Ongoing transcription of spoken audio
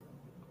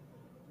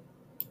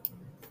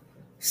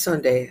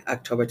Sunday,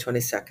 October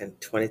 22nd,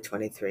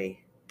 2023.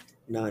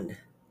 None.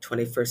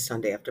 21st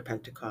Sunday after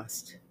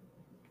Pentecost.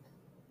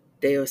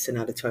 Deus in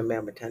auditorium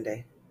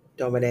meam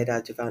Domine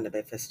adjuvanda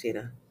me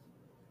festina.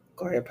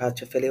 Gloria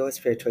Patri Filio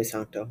Spiritui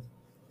Sancto.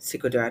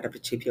 Sicut erat ab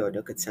principio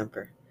nunc et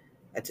semper.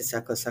 Et in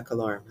secula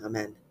seculorum.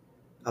 Amen.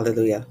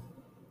 Alleluia.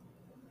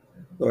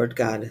 Lord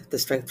God, the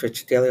strength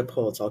which daily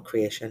upholds all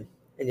creation,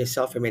 and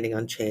yourself remaining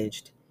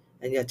unchanged,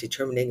 and yet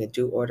determining in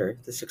due order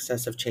the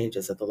successive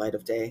changes of the light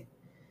of day,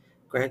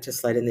 grant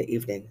us light in the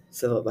evening,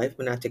 so that life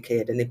may not decay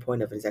at any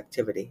point of its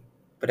activity,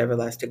 but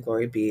everlasting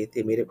glory be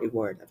the immediate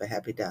reward of a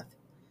happy death.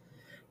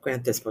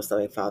 Grant this, most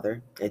loving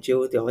Father, and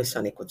you, the only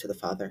Son equal to the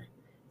Father,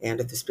 and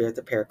of the Spirit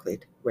the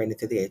Paraclete, reigning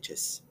through the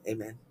ages.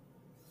 Amen.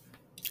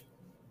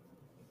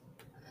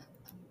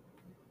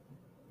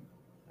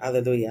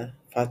 Alleluia.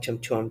 Facem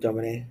tuam,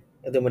 Domine,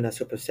 illumina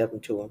super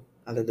sebum tuum.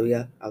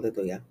 Alleluia,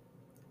 alleluia.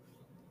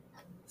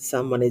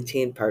 Psalm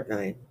 118, Part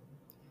 9.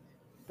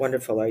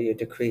 Wonderful are your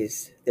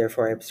decrees,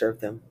 therefore I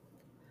observe them.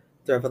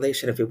 The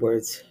revelation of your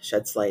words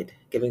sheds light,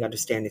 giving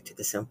understanding to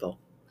the simple.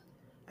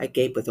 I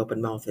gape with open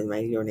mouth in my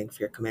yearning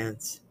for your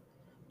commands.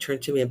 Turn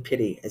to me in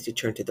pity as you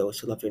turn to those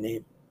who love your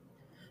name.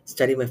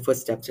 Steady my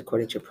footsteps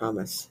according to your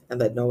promise, and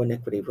let no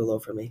iniquity rule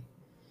over me.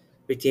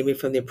 Redeem me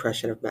from the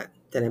oppression of men,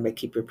 that I may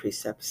keep your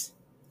precepts.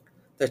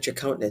 Let your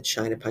countenance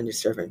shine upon your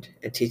servant,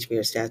 and teach me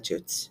your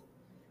statutes.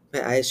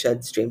 My eyes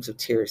shed streams of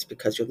tears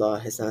because your law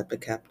has not been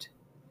kept.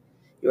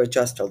 You are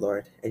just, O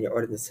Lord, and your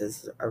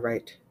ordinances are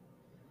right.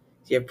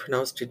 You have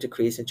pronounced your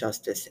decrees in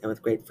justice and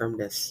with great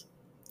firmness.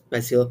 My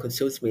zeal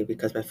consumes me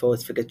because my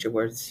foes forget your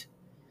words.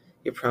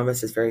 Your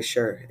promise is very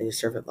sure, and your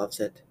servant loves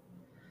it.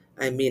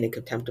 I am mean and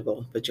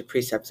contemptible, but your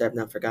precepts I have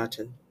not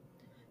forgotten.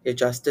 Your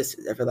justice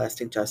is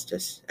everlasting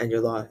justice, and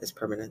your law is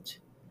permanent.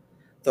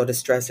 Though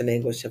distress and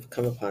anguish have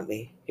come upon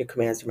me, your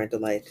commands are my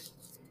delight.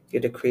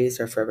 Your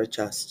decrees are forever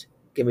just.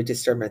 Give me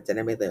discernment that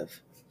I may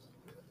live.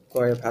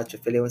 Gloria Patri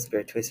Filio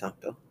Spiritui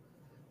Sancto.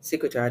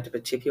 Sicut erat ab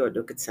principio et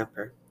nunc et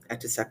semper,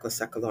 et in secula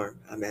seculorum.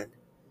 Amen.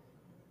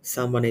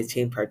 Psalm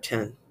 118, Part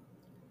 10.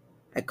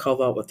 I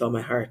call out with all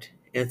my heart.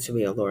 Answer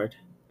me, O Lord.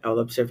 I will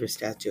observe your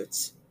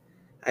statutes.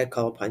 I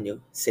call upon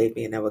you. Save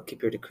me, and I will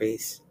keep your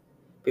decrees.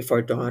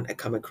 Before dawn, I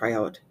come and cry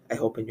out. I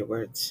hope in your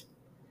words.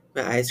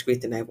 My eyes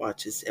greet the night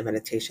watches in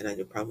meditation on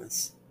your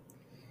promise.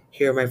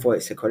 Hear my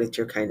voice according to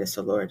your kindness,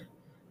 O Lord.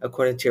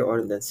 According to your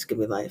ordinance, give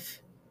me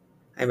life.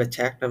 I am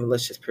attacked by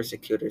malicious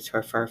persecutors who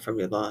are far from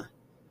your law.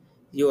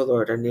 You, O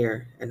Lord, are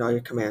near, and all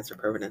your commands are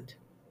permanent.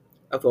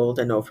 Of old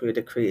I know from your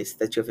decrees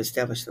that you have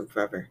established them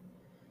forever.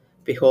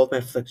 Behold my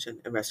affliction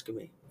and rescue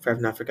me, for I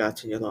have not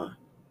forgotten your law.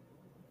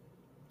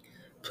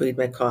 Plead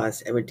my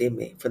cause and redeem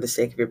me. For the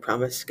sake of your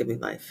promise, give me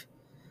life.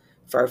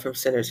 Far from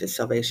sinners is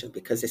salvation,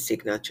 because they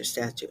seek not your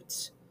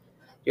statutes.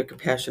 Your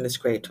compassion is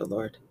great, O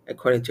Lord.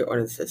 According to your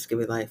ordinances, give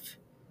me life.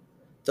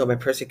 Though my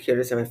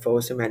persecutors and my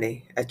foes are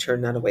many, I turn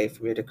not away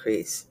from your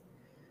decrees.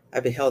 I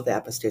beheld the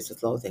apostates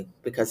with loathing,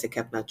 because they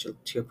kept not to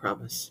your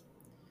promise.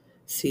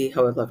 See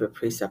how I love your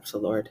precepts, O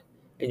Lord.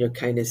 In your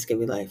kindness give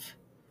me life.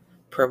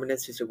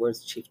 Permanence is your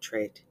word's chief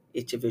trait.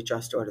 Each of your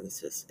just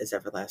ordinances is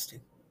everlasting.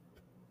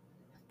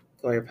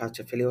 Gloria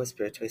Patri Filio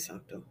Spiritui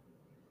Sancto.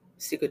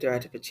 Sicut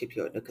erat ab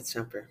principio nunc et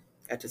semper,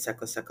 et in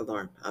secula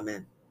seculorum.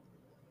 Amen.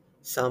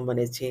 Psalm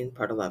 118,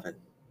 Part 11.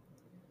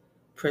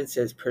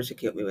 Princes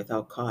persecute me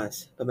without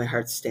cause, but my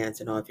heart stands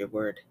in awe of your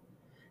word.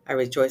 I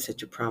rejoice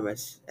at your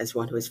promise, as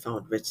one who has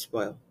found rich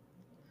spoil.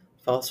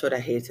 Falsehood I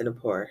hate and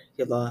abhor,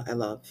 your law I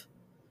love.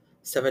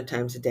 7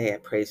 times a day I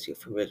praise you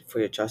for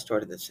your just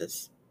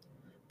ordinances.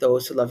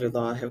 Those who love your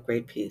law have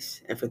great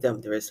peace, and for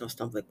them there is no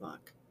stumbling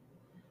block.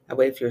 I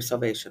wait for your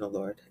salvation, O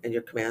Lord, and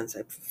your commands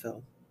I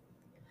fulfill.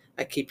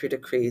 I keep your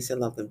decrees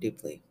and love them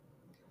deeply.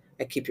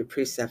 I keep your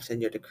precepts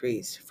and your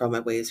decrees, for all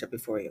my ways are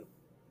before you.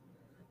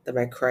 Let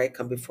my cry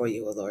come before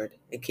you, O Lord.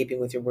 In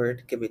keeping with your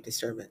word, give me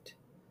discernment.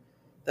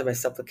 Let my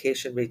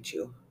supplication reach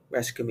you.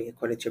 Rescue me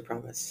according to your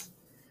promise.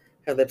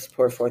 My lips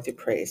pour forth your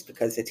praise,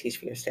 because they teach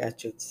me your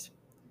statutes.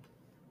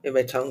 May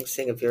my tongue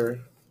sing of your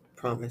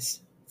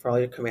promise, for all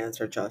your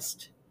commands are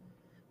just.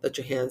 Let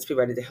your hands be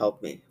ready to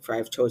help me, for I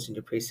have chosen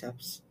your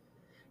precepts.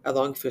 I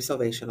long for your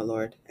salvation, O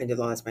Lord, and your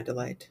law is my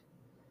delight.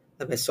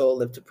 Let my soul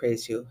live to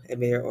praise you,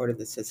 and may your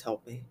ordinances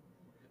help me.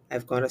 I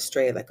have gone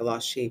astray like a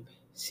lost sheep.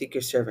 Seek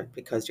your servant,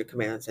 because your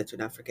commands I do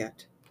not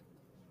forget.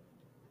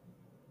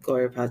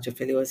 Gloria Patri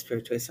Filio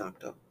Spiritui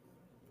Sancto.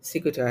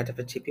 Sicut erat ab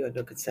principio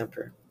nunc et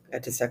semper,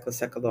 et in secula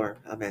seculorum.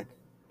 Amen.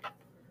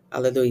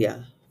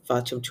 Alleluia.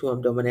 Facem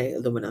tuam, Domine,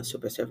 illumina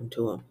super servum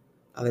tuum.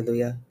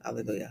 Alleluia,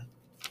 alleluia.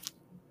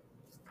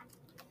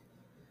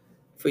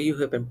 For you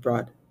have been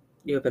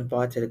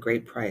bought at a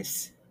great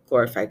price.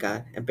 Glorify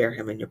God and bear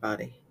him in your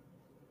body.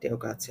 Deo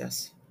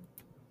gratias.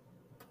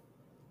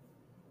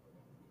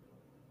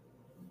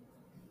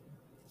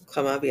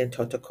 Clamavi in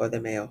toto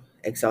corde meo,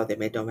 exaudi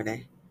me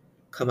Domine.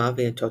 Clamavi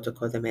in toto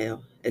corde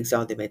meo,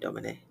 exaudi me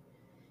Domine.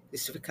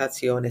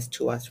 Justificationes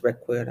tuas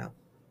requiram,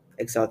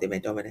 exaudi me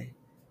Domine.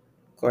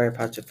 Gloria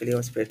Patri Filio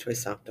Spiritui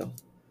Sancto.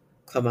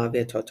 Clamavi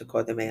in toto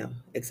corde meo,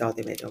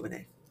 exaudi me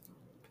Domine.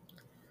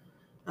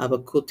 Ab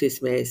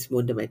cultis meis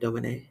mundo me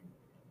domine,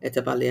 et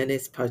ab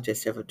alienis parte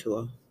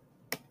servatur.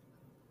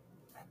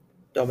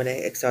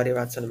 Domine exaudi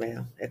ratio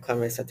mea, et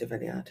clamaris a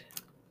diviniat.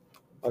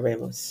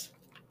 Oremus.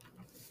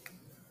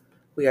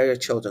 We are your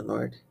children,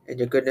 Lord, and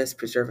your goodness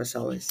preserve us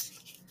always.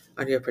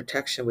 Under your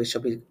protection we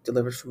shall be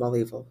delivered from all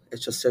evil,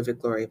 and shall serve your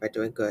glory by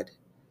doing good.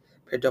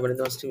 Per Domine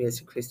nostrum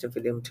Iesu Christum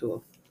filium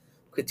tuo,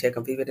 qui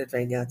tecum vivit et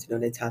regnat in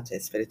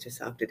unitate Spiritus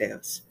Sancti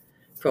Deus,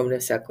 pro omnia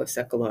saecula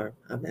saeculorum.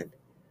 Amen.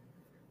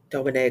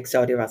 Domine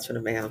exaudi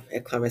ratio meam,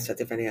 et clamaris a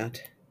diviniat.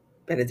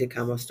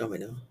 Benedicamus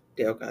Domino.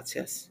 Deo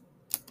gratias.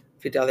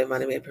 Fidelium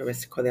anime per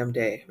mysticolium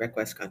Dei,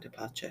 requiescant in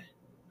pace.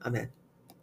 Amen.